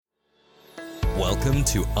Welcome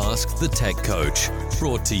to Ask the Tech Coach,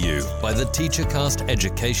 brought to you by the TeacherCast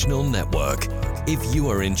Educational Network. If you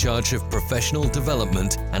are in charge of professional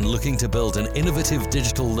development and looking to build an innovative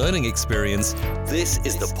digital learning experience, this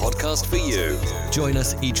is the podcast for you. Join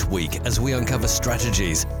us each week as we uncover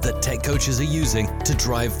strategies that tech coaches are using to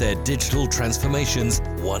drive their digital transformations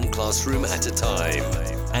one classroom at a time.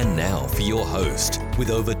 And now for your host, with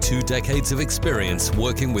over 2 decades of experience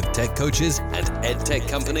working with tech coaches and ed tech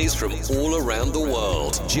companies from all around the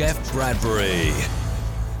world, Jeff Bradbury.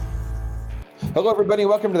 Hello, everybody.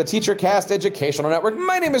 Welcome to the TeacherCast Educational Network.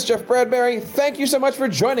 My name is Jeff Bradbury. Thank you so much for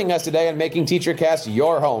joining us today and making TeacherCast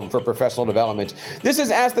your home for professional development. This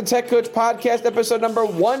is Ask the Tech Coach podcast, episode number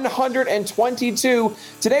 122.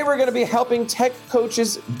 Today, we're going to be helping tech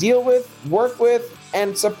coaches deal with, work with,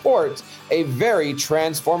 and support a very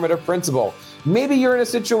transformative principal. Maybe you're in a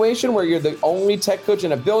situation where you're the only tech coach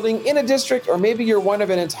in a building, in a district, or maybe you're one of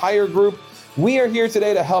an entire group. We are here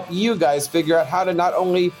today to help you guys figure out how to not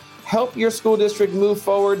only help your school district move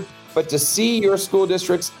forward, but to see your school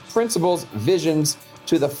district's principals' visions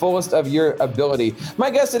to the fullest of your ability. My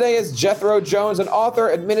guest today is Jethro Jones, an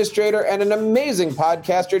author, administrator, and an amazing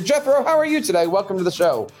podcaster. Jethro, how are you today? Welcome to the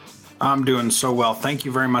show. I'm doing so well. Thank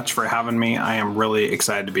you very much for having me. I am really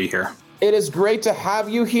excited to be here. It is great to have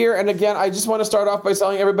you here. And again, I just want to start off by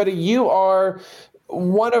telling everybody you are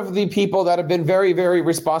one of the people that have been very, very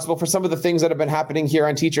responsible for some of the things that have been happening here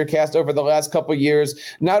on TeacherCast over the last couple of years,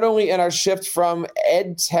 not only in our shift from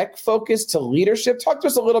ed tech focus to leadership. Talk to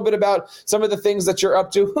us a little bit about some of the things that you're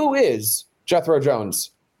up to. Who is Jethro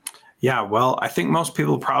Jones? Yeah, well, I think most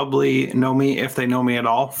people probably know me, if they know me at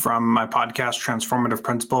all, from my podcast, Transformative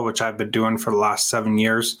Principal, which I've been doing for the last 7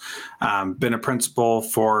 years. Been a principal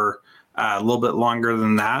for a little bit longer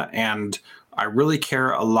than that, and I really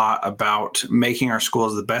care a lot about making our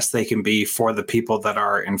schools the best they can be for the people that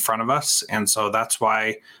are in front of us. And so that's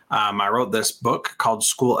why I wrote this book called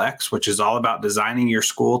School X, which is all about designing your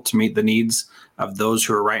school to meet the needs of those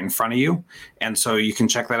who are right in front of you. And so you can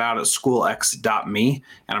check that out at schoolx.me.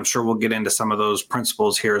 And I'm sure we'll get into some of those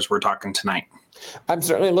principles here as we're talking tonight. I'm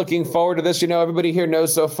certainly looking forward to this. You know, everybody here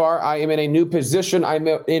knows so far I am in a new position. I'm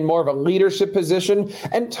in more of a leadership position.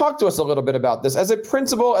 And talk to us a little bit about this. As a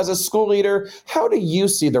principal, as a school leader, how do you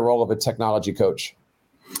see the role of a technology coach?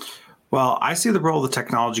 Well, I see the role of the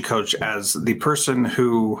technology coach as the person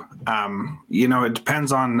who, it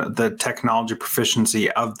depends on the technology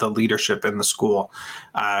proficiency of the leadership in the school.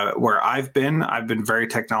 Where I've been very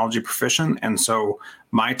technology proficient. And so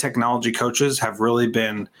my technology coaches have really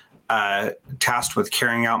been tasked with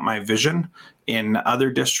carrying out my vision in other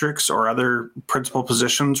districts or other principal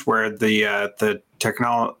positions where the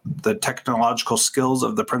technological skills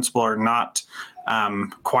of the principal are not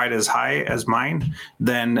quite as high as mine.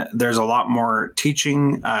 Then there's a lot more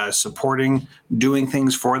teaching, supporting, doing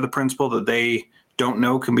things for the principal that they don't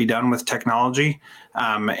know can be done with technology.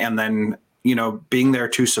 And then being there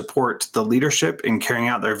to support the leadership in carrying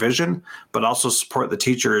out their vision, but also support the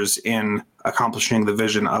teachers in accomplishing the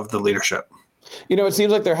vision of the leadership. It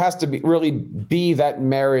seems like there has to really be that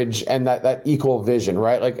marriage and that equal vision,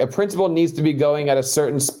 right? Like a principal needs to be going at a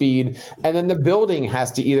certain speed, and then the building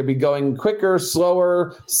has to either be going quicker,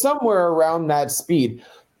 slower, somewhere around that speed.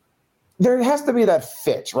 There has to be that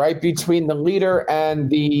fit, right, between the leader and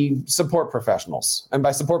the support professionals. And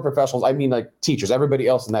by support professionals, I mean like teachers, everybody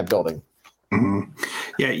else in that building. Mm-hmm.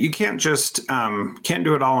 Yeah, you can't just can't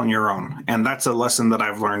do it all on your own. And that's a lesson that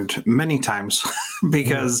I've learned many times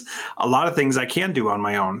because a lot of things I can do on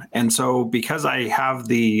my own. And so because I have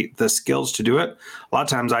the skills to do it, a lot of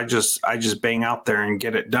times I just bang out there and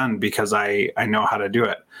get it done because I know how to do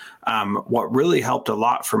it. What really helped a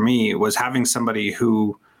lot for me was having somebody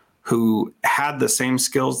who had the same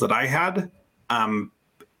skills that I had,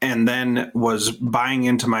 and then was buying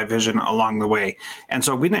into my vision along the way. And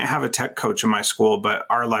so we didn't have a tech coach in my school, but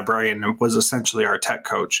our librarian was essentially our tech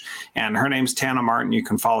coach. And her name's Tana Martin. You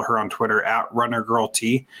can follow her on Twitter at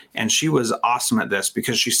RunnerGirlT. And she was awesome at this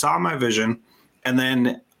because she saw my vision. And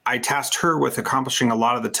then I tasked her with accomplishing a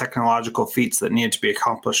lot of the technological feats that needed to be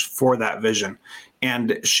accomplished for that vision.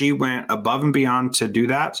 And she went above and beyond to do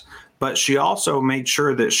that. But she also made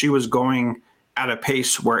sure that she was going at a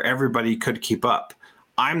pace where everybody could keep up.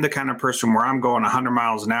 I'm the kind of person where I'm going 100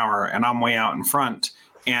 miles an hour and I'm way out in front.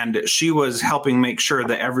 And she was helping make sure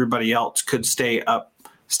that everybody else could stay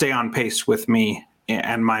on pace with me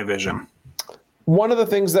and my vision. One of the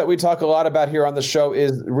things that we talk a lot about here on the show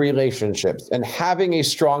is relationships and having a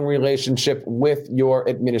strong relationship with your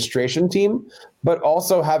administration team, but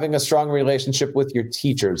also having a strong relationship with your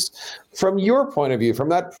teachers. From your point of view, from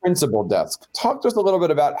that principal desk, talk to us a little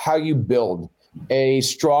bit about how you build a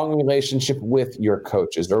strong relationship with your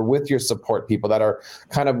coaches or with your support people that are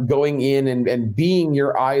kind of going in and being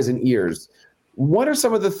your eyes and ears. What are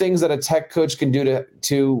some of the things that a tech coach can do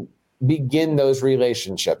to begin those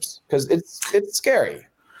relationships? Because it's scary.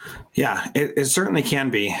 Yeah, it certainly can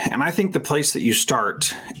be. And I think the place that you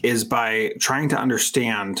start is by trying to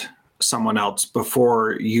understand someone else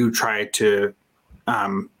before you try to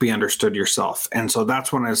be understood yourself. And so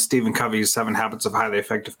that's one of Stephen Covey's 7 Habits of Highly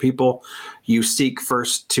Effective People. You seek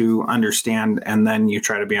first to understand, and then you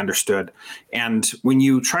try to be understood. And when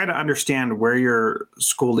you try to understand where your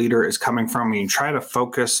school leader is coming from, and you try to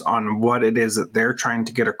focus on what it is that they're trying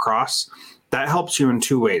to get across, that helps you in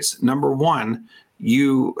 2 ways. Number one,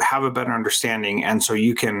 you have a better understanding, and so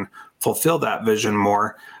you can fulfill that vision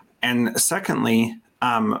more. And secondly,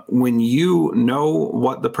 when you know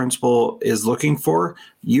what the principal is looking for,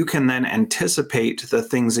 you can then anticipate the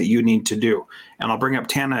things that you need to do. And I'll bring up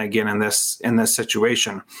Tana again in this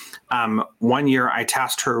situation. One year, I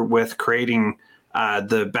tasked her with creating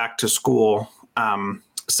the back to school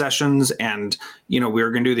sessions, and we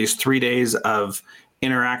were going to do these 3 days of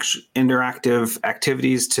interactive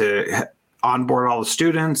activities to onboard all the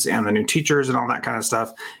students and the new teachers and all that kind of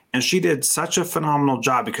stuff. And she did such a phenomenal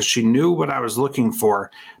job because she knew what I was looking for,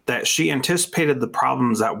 that she anticipated the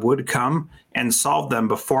problems that would come and solved them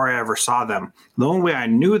before I ever saw them. The only way I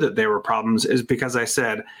knew that they were problems is because I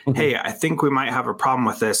said, hey, I think we might have a problem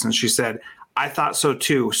with this. And she said, I thought so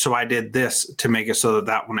too. So I did this to make it so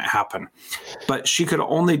that wouldn't happen. But she could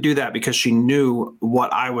only do that because she knew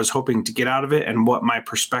what I was hoping to get out of it and what my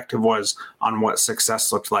perspective was on what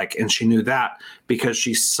success looked like. And she knew that because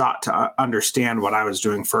she sought to understand what I was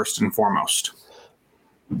doing first and foremost.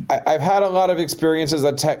 I've had a lot of experiences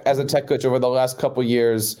as a tech coach over the last couple of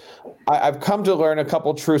years. I've come to learn a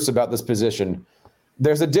couple truths about this position.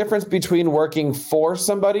 There's a difference between working for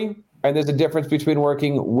somebody and there's a difference between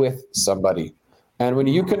working with somebody. And when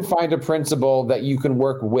you can find a principal that you can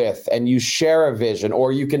work with and you share a vision,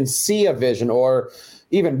 or you can see a vision, or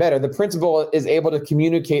even better, the principal is able to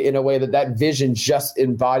communicate in a way that vision just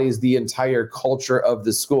embodies the entire culture of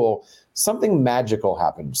the school, something magical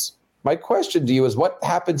happens. My question to you is, what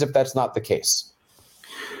happens if that's not the case?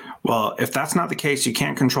 Well, if that's not the case, you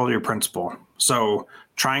can't control your principal. So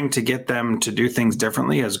trying to get them to do things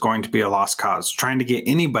differently is going to be a lost cause. Trying to get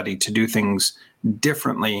anybody to do things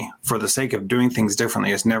differently for the sake of doing things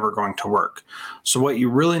differently is never going to work. So what you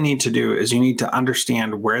really need to do is you need to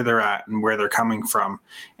understand where they're at and where they're coming from,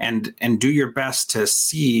 and do your best to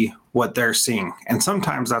see what they're seeing. And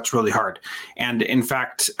sometimes that's really hard. And in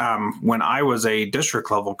fact, when I was a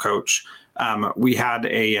district level coach, we had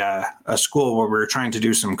a school where we were trying to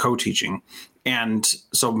do some co-teaching. And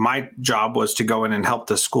so my job was to go in and help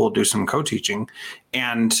the school do some co-teaching.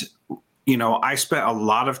 And, I spent a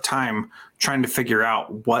lot of time trying to figure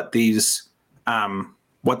out what these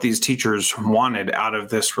teachers wanted out of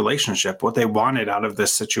this relationship, what they wanted out of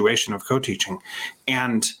this situation of co-teaching.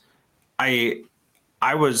 And I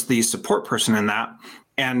was the support person in that.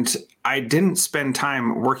 And I didn't spend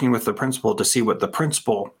time working with the principal to see what the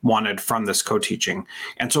principal wanted from this co-teaching.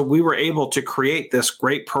 And so we were able to create this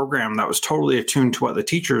great program that was totally attuned to what the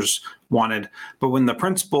teachers wanted. But when the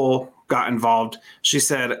principal got involved, she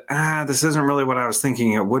said, this isn't really what I was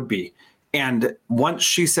thinking it would be. And once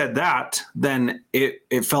she said that, then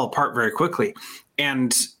it fell apart very quickly.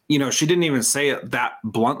 And she didn't even say it that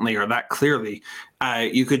bluntly or that clearly.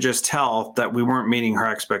 You could just tell that we weren't meeting her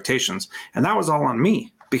expectations. And that was all on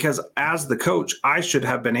me, because as the coach, I should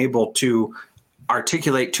have been able to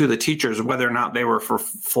articulate to the teachers whether or not they were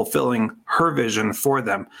fulfilling her vision for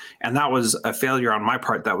them. And that was a failure on my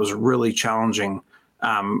part that was really challenging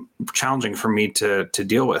for me to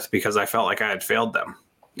deal with, because I felt like I had failed them,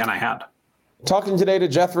 and I had. Talking today to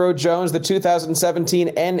Jethro Jones, the 2017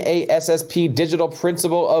 NASSP Digital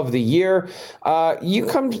Principal of the Year. You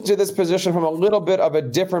come to this position from a little bit of a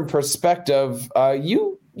different perspective.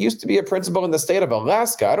 You used to be a principal in the state of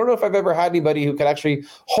Alaska. I don't know if I've ever had anybody who could actually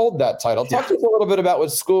hold that title. Talk to us a little bit about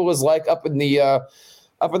what school is like up in the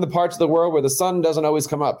parts of the world where the sun doesn't always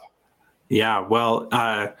come up. Yeah, well,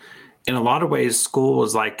 in a lot of ways, school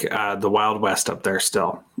was like the Wild West up there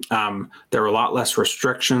still. There were a lot less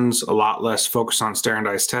restrictions, a lot less focus on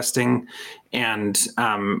standardized testing, and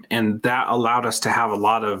that allowed us to have a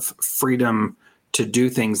lot of freedom to do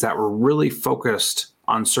things that were really focused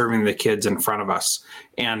on serving the kids in front of us.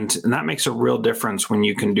 And that makes a real difference when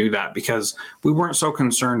you can do that, because we weren't so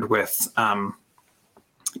concerned with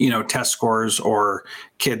test scores or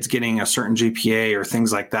kids getting a certain GPA or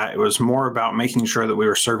things like that. It was more about making sure that we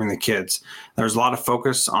were serving the kids. There was a lot of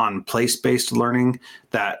focus on place-based learning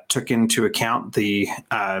that took into account the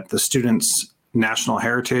students' national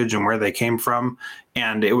heritage and where they came from.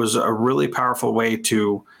 And it was a really powerful way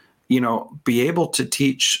to, be able to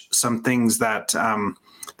teach some things that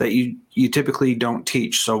that you typically don't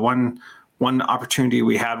teach. So one opportunity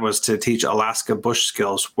we had was to teach Alaska bush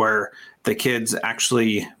skills, where the kids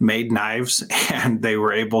actually made knives and they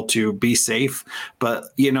were able to be safe. But,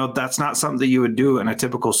 that's not something that you would do in a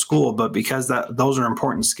typical school. But because those are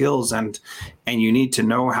important skills and you need to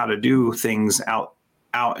know how to do things out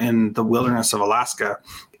in the wilderness of Alaska,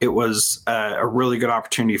 it was a really good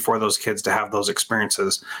opportunity for those kids to have those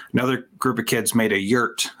experiences. Another group of kids made a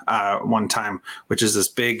yurt one time, which is this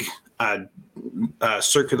big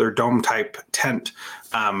circular dome type tent,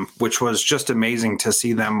 which was just amazing to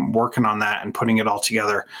see them working on that and putting it all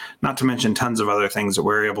together, not to mention tons of other things that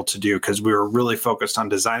we were able to do because we were really focused on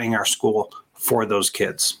designing our school for those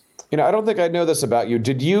kids. I don't think I know this about you.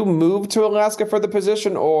 Did you move to Alaska for the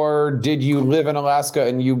position, or did you live in Alaska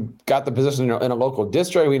and you got the position in a local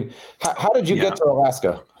district? I mean, how did you get to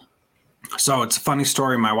Alaska? So it's a funny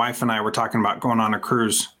story. My wife and I were talking about going on a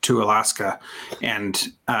cruise to Alaska, and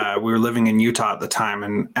we were living in Utah at the time.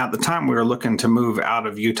 And at the time, we were looking to move out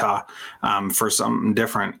of Utah for something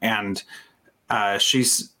different. And she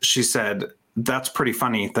said, "That's pretty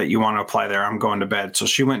funny that you want to apply there. I'm going to bed." So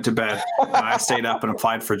she went to bed and I stayed up and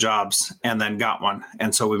applied for jobs and then got one.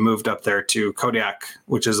 And so we moved up there to Kodiak,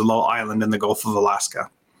 which is a little island in the Gulf of Alaska.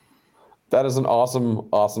 That is an awesome,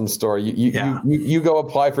 awesome story. You go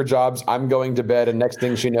apply for jobs. I'm going to bed. And next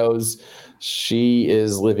thing she knows, she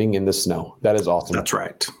is living in the snow. That is awesome. That's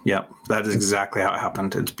right. Yep. That is exactly how it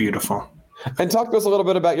happened. It's beautiful. And talk to us a little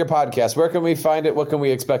bit about your podcast. Where can we find it? What can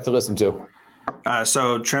we expect to listen to?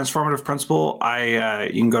 So Transformative Principal,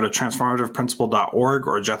 you can go to transformativeprincipal.org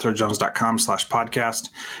or jethrojones.com/podcast.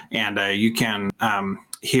 And you can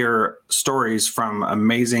hear stories from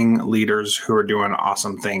amazing leaders who are doing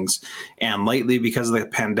awesome things. And lately, because of the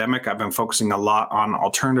pandemic, I've been focusing a lot on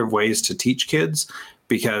alternative ways to teach kids,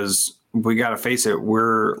 because we got to face it,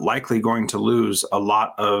 we're likely going to lose a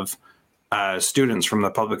lot of students from the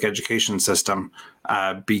public education system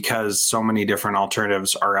because so many different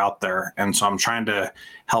alternatives are out there. And so I'm trying to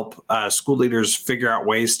help school leaders figure out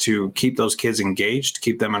ways to keep those kids engaged,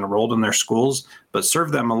 keep them enrolled in their schools, but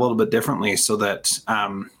serve them a little bit differently so that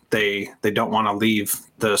they don't want to leave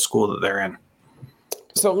the school that they're in.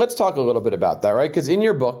 So let's talk a little bit about that, right? Because in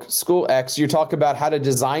your book, School X, you talk about how to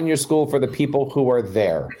design your school for the people who are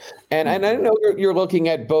there. And I know you're looking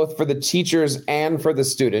at both for the teachers and for the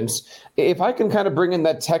students. If I can kind of bring in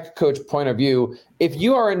that tech coach point of view, if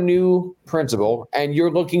you are a new principal and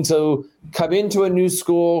you're looking to come into a new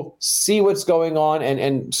school, see what's going on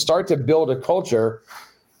and start to build a culture,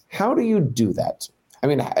 how do you do that? I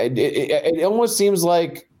mean, it almost seems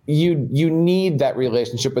like you need that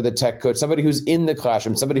relationship with a tech coach, somebody who's in the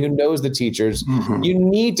classroom, somebody who knows the teachers. Mm-hmm. You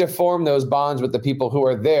need to form those bonds with the people who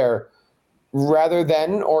are there rather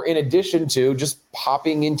than, or in addition to, just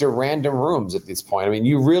popping into random rooms at this point. I mean,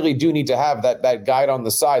 you really do need to have that guide on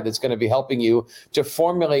the side that's going to be helping you to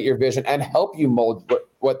formulate your vision and help you mold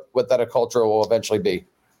what that culture will eventually be.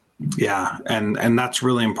 Yeah. And that's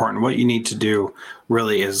really important. What you need to do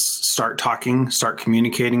really is start talking, start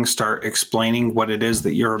communicating, start explaining what it is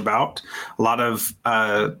that you're about. A lot of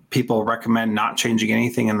people recommend not changing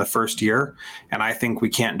anything in the first year. And I think we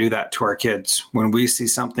can't do that to our kids. When we see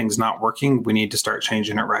something's not working, we need to start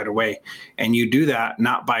changing it right away. And you do that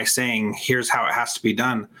not by saying, here's how it has to be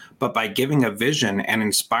done, but by giving a vision and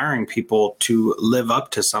inspiring people to live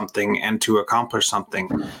up to something and to accomplish something.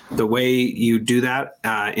 The way you do that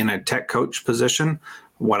in a tech coach position,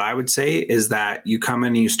 what I would say is that you come in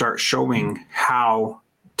and you start showing how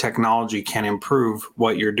technology can improve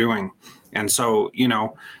what you're doing. And so,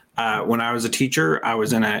 when I was a teacher, I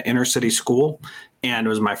was in an inner city school and it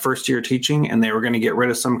was my first year teaching and they were going to get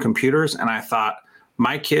rid of some computers. And I thought,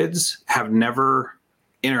 my kids have never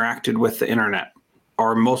interacted with the internet,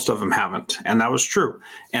 or most of them haven't. And that was true.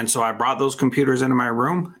 And so I brought those computers into my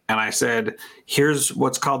room and I said, here's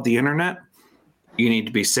what's called the internet. You need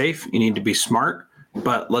to be safe. You need to be smart.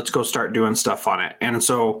 But let's go start doing stuff on it. And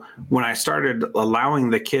so when I started allowing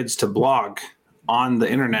the kids to blog on the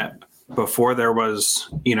internet before there was,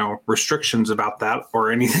 restrictions about that or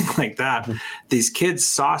anything like that, these kids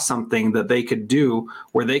saw something that they could do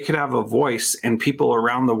where they could have a voice and people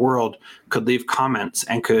around the world could leave comments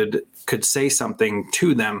and could say something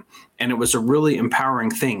to them. And it was a really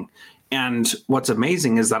empowering thing. And what's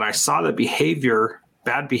amazing is that I saw the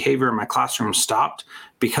bad behavior in my classroom stopped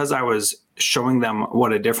because I was showing them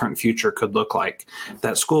what a different future could look like.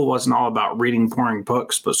 That school wasn't all about reading boring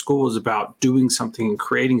books, but school was about doing something and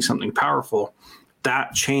creating something powerful.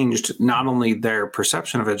 that changed not only their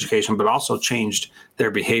perception of education, but also changed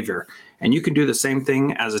their behavior. And you can do the same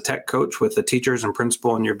thing as a tech coach with the teachers and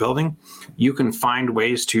principal in your building. You can find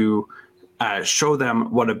ways to show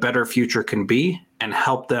them what a better future can be and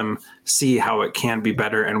help them see how it can be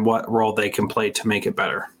better and what role they can play to make it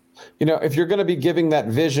better. If you're going to be giving that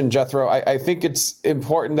vision, Jethro, I think it's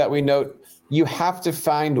important that we note you have to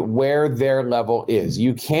find where their level is.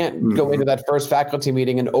 You can't go into that first faculty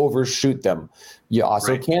meeting and overshoot them. You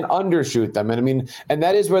also can't undershoot them. And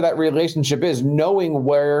that is where that relationship is, knowing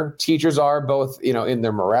where teachers are, both, in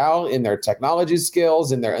their morale, in their technology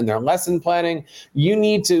skills, in their lesson planning. You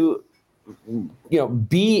need to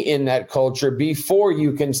be in that culture before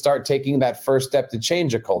you can start taking that first step to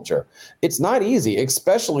change a culture. It's not easy,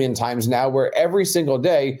 especially in times now where every single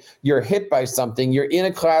day you're hit by something. You're in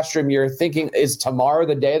a classroom, you're thinking, is tomorrow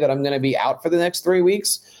the day that I'm going to be out for the next 3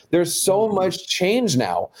 weeks? There's so much change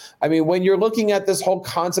now. When you're looking at this whole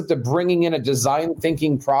concept of bringing in a design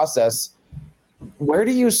thinking process, where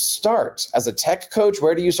do you start as a tech coach?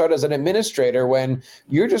 Where do you start as an administrator when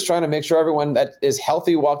you're just trying to make sure everyone that is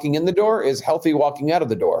healthy walking in the door is healthy walking out of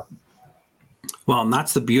the door? Well, and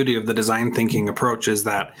that's the beauty of the design thinking approach, is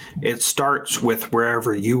that it starts with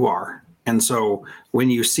wherever you are. And so when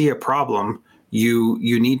you see a problem, you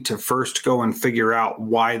need to first go and figure out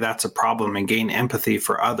why that's a problem and gain empathy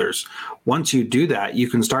for others. Once you do that, you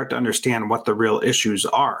can start to understand what the real issues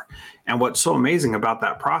are. And what's so amazing about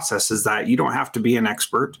that process is that you don't have to be an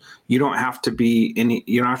expert. You don't have to be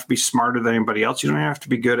smarter than anybody else. You don't have to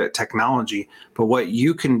be good at technology. But what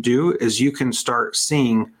you can do is you can start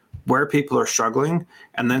seeing where people are struggling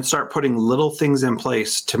and then start putting little things in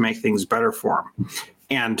place to make things better for them.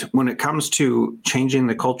 And when it comes to changing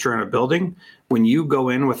the culture in a building, when you go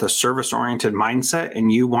in with a service-oriented mindset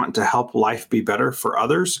and you want to help life be better for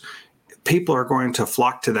others, people are going to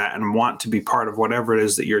flock to that and want to be part of whatever it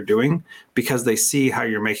is that you're doing because they see how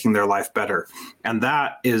you're making their life better. And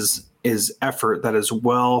that is effort that is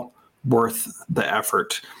well worth the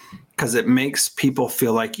effort, because it makes people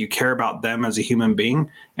feel like you care about them as a human being.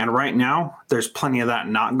 And right now, there's plenty of that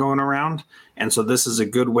not going around. And so this is a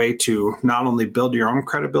good way to not only build your own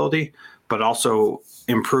credibility, but also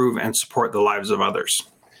improve and support the lives of others.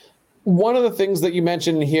 One of the things that you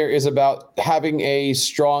mentioned here is about having a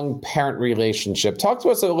strong parent relationship. Talk to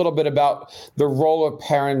us a little bit about the role of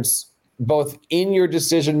parents, both in your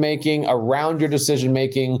decision-making, around your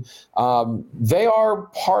decision-making. They are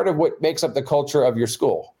part of what makes up the culture of your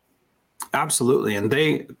school. Absolutely.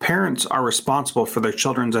 And parents are responsible for their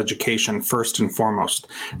children's education first and foremost.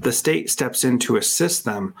 The state steps in to assist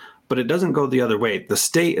them, but it doesn't go the other way. The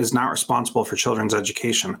state is not responsible for children's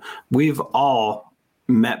education. We've all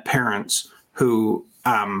met parents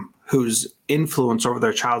whose influence over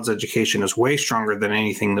their child's education is way stronger than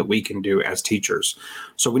anything that we can do as teachers.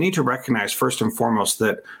 So we need to recognize first and foremost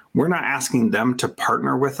that we're not asking them to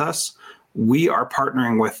partner with us. We are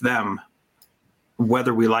partnering with them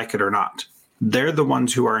whether we like it or not. They're the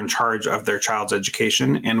ones who are in charge of their child's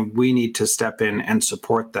education, and we need to step in and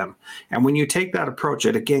support them. And when you take that approach,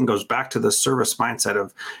 it again goes back to the service mindset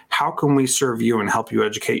of how can we serve you and help you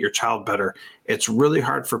educate your child better? It's really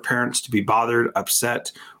hard for parents to be bothered,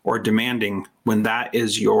 upset, or demanding when that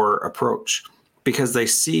is your approach, because they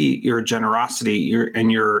see your generosity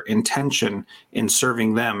and your intention in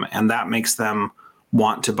serving them, and that makes them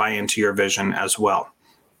want to buy into your vision as well.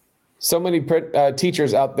 So many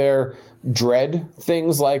teachers out there dread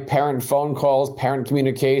things like parent phone calls, parent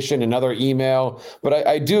communication, another email. But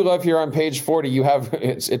I do love here on page 40, you have,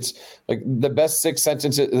 it's like the best 6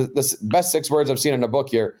 sentences, the best 6 words I've seen in a book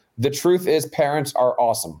here. The truth is parents are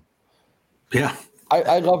awesome. Yeah.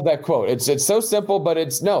 I love that quote. It's so simple, but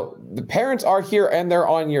the parents are here and they're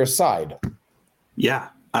on your side. Yeah.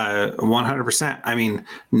 100%. I mean,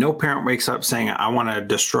 no parent wakes up saying, I want to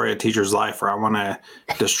destroy a teacher's life, or I want to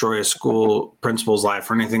destroy a school principal's life,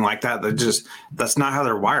 or anything like that. That's not how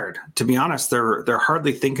they're wired. To be honest, they're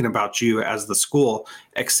hardly thinking about you as the school,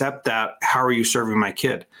 except that, how are you serving my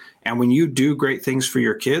kid? And when you do great things for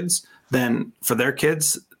your kids, then for their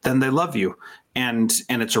kids, then they love you. And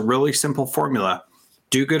it's a really simple formula.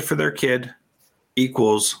 Do good for their kid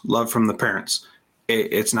equals love from the parents.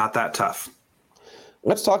 It's not that tough.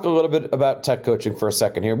 Let's talk a little bit about tech coaching for a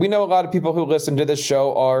second here. We know a lot of people who listen to this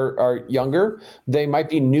show are younger. They might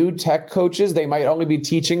be new tech coaches. They might only be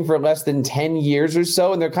teaching for less than 10 years or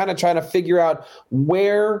so, and they're kind of trying to figure out,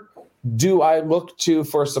 where do I look to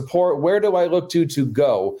for support? Where do I look to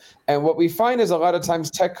go? And what we find is a lot of times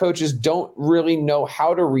tech coaches don't really know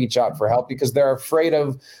how to reach out for help because they're afraid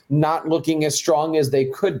of not looking as strong as they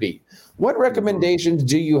could be. What recommendations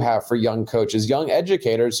do you have for young coaches, young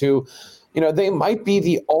educators who they might be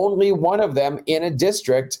the only one of them in a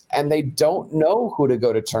district, and they don't know who to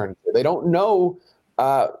go to turn to. They don't know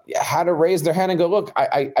how to raise their hand and go, look,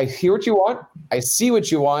 I hear what you want. I see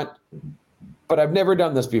what you want, but I've never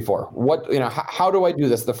done this before. How do I do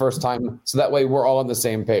this the first time so that way we're all on the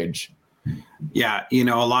same page? Yeah, a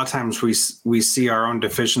lot of times we see our own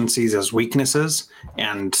deficiencies as weaknesses,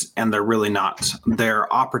 and they're really not.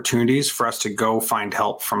 They're opportunities for us to go find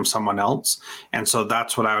help from someone else. And so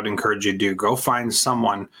that's what I would encourage you to do. Go find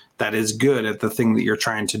someone that is good at the thing that you're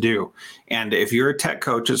trying to do. And if you're a tech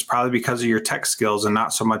coach, it's probably because of your tech skills and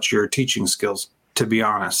not so much your teaching skills, to be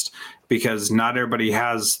honest, because not everybody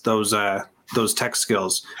has those tech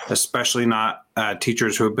skills, especially not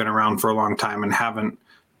teachers who have been around for a long time and haven't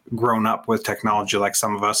grown up with technology like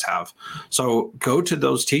some of us have. So go to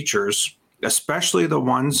those teachers, especially the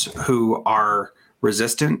ones who are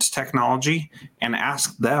resistant to technology, and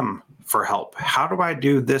ask them for help. How do I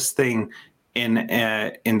do this thing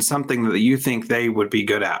in something that you think they would be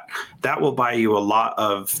good at? That will buy you a lot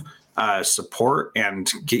of support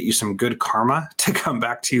and get you some good karma to come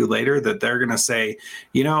back to you later, that they're going to say,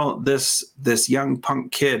 this young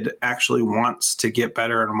punk kid actually wants to get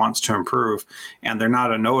better and wants to improve, and they're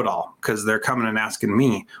not a know-it-all because they're coming and asking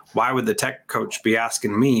me. Why would the tech coach be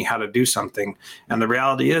asking me how to do something? And the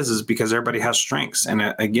reality is because everybody has strengths.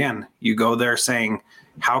 And again, you go there saying,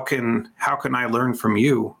 how can I learn from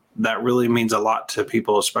you? That really means a lot to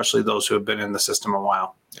people, especially those who have been in the system a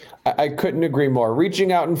while. I couldn't agree more.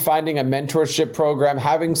 Reaching out and finding a mentorship program,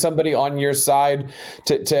 having somebody on your side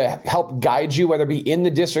to help guide you, whether it be in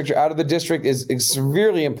the district or out of the district, is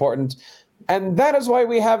really important. And that is why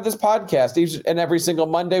we have this podcast. Each and every single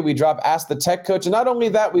Monday, we drop Ask the Tech Coach. And not only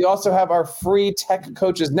that, we also have our free Tech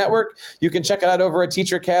Coaches Network. You can check it out over at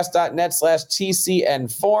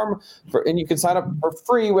teachercast.net/TCN form. And you can sign up for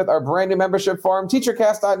free with our brand new membership form,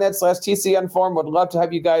 teachercast.net/TCN form. Would love to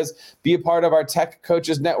have you guys be a part of our Tech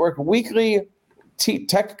Coaches Network. Weekly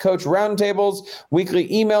Tech Coach roundtables,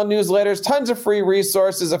 weekly email newsletters, tons of free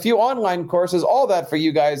resources, a few online courses, all that for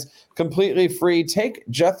you guys, completely free. Take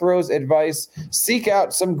Jethro's advice, seek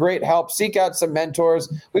out some great help, seek out some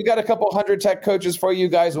mentors. We've got a couple hundred tech coaches for you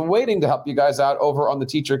guys waiting to help you guys out over on the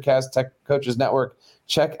TeacherCast Tech Coaches Network.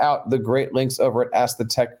 Check out the great links over at Ask the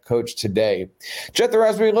Tech Coach today. Jethro,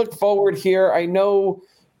 as we look forward here, I know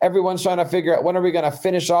everyone's trying to figure out when are we going to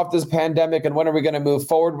finish off this pandemic and when are we going to move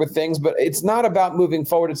forward with things, but it's not about moving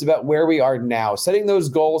forward. It's about where we are now, setting those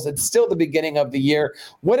goals. It's still the beginning of the year.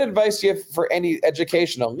 What advice do you have for any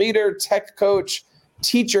educational leader, tech coach,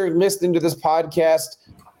 teacher listening to this podcast?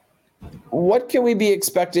 What can we be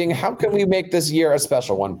expecting? How can we make this year a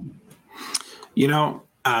special one?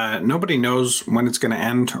 Nobody knows when it's going to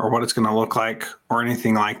end or what it's going to look like or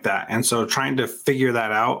anything like that. And so trying to figure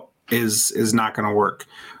that out is not going to work.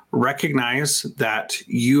 Recognize that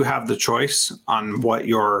you have the choice on what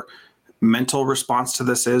your mental response to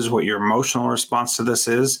this is, what your emotional response to this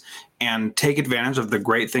is, and take advantage of the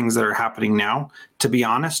great things that are happening now. To be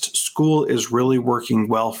honest, school is really working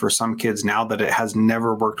well for some kids now that it has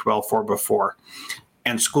never worked well for before.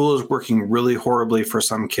 And school is working really horribly for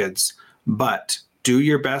some kids. But do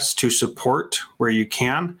your best to support where you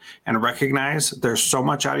can and recognize there's so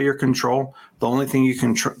much out of your control. The only thing you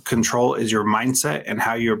can control is your mindset and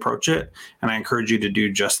how you approach it. And I encourage you to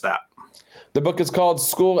do just that. The book is called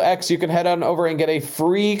School X. You can head on over and get a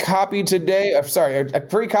free copy today. A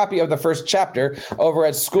free copy of the first chapter over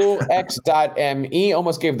at schoolx.me.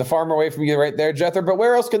 Almost gave the farm away from you right there, Jethro. But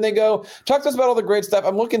where else can they go? Talk to us about all the great stuff.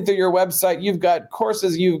 I'm looking through your website. You've got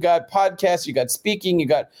courses, you've got podcasts, you got speaking, you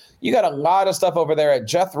got a lot of stuff over there at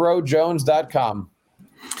jethrojones.com.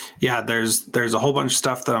 Yeah, there's a whole bunch of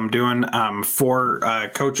stuff that I'm doing for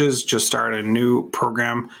coaches. Just started a new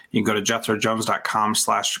program. You can go to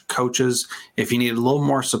jethrojones.com/coaches. If you need a little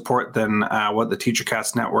more support than what the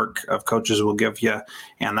TeacherCast network of coaches will give you,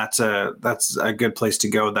 and that's a good place to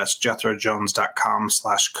go. That's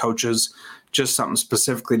jethrojones.com/coaches. Just something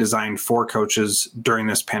specifically designed for coaches during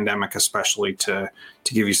this pandemic, especially to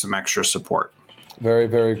give you some extra support. Very,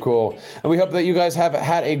 very cool. And we hope that you guys have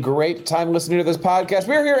had a great time listening to this podcast.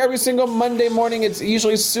 We're here every single Monday morning. It's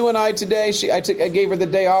usually Sue and I today. I gave her the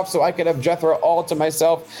day off so I could have Jethro all to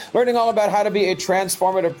myself, learning all about how to be a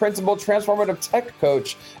transformative principal, transformative tech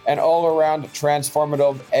coach, and all-around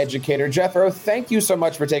transformative educator. Jethro, thank you so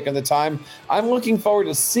much for taking the time. I'm looking forward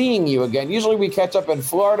to seeing you again. Usually we catch up in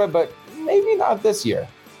Florida, but maybe not this year.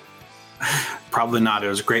 Probably not. It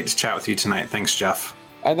was great to chat with you tonight. Thanks, Jeff.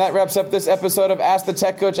 And that wraps up this episode of Ask the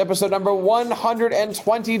Tech Coach, episode number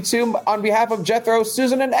 122. On behalf of Jethro,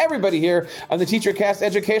 Susan, and everybody here on the TeacherCast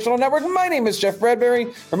Educational Network, my name is Jeff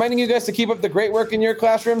Bradbury, reminding you guys to keep up the great work in your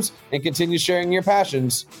classrooms and continue sharing your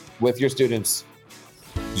passions with your students.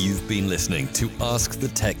 You've been listening to Ask the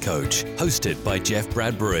Tech Coach, hosted by Jeff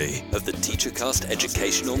Bradbury of the TeacherCast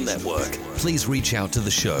Educational Network. Please reach out to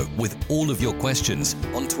the show with all of your questions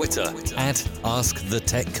on Twitter at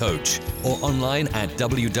AskTheTechCoach or online at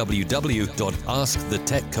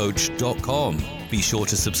www.askthetechcoach.com. Be sure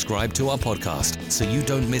to subscribe to our podcast so you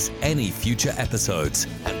don't miss any future episodes.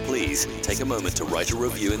 And please take a moment to write a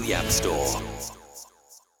review in the App Store.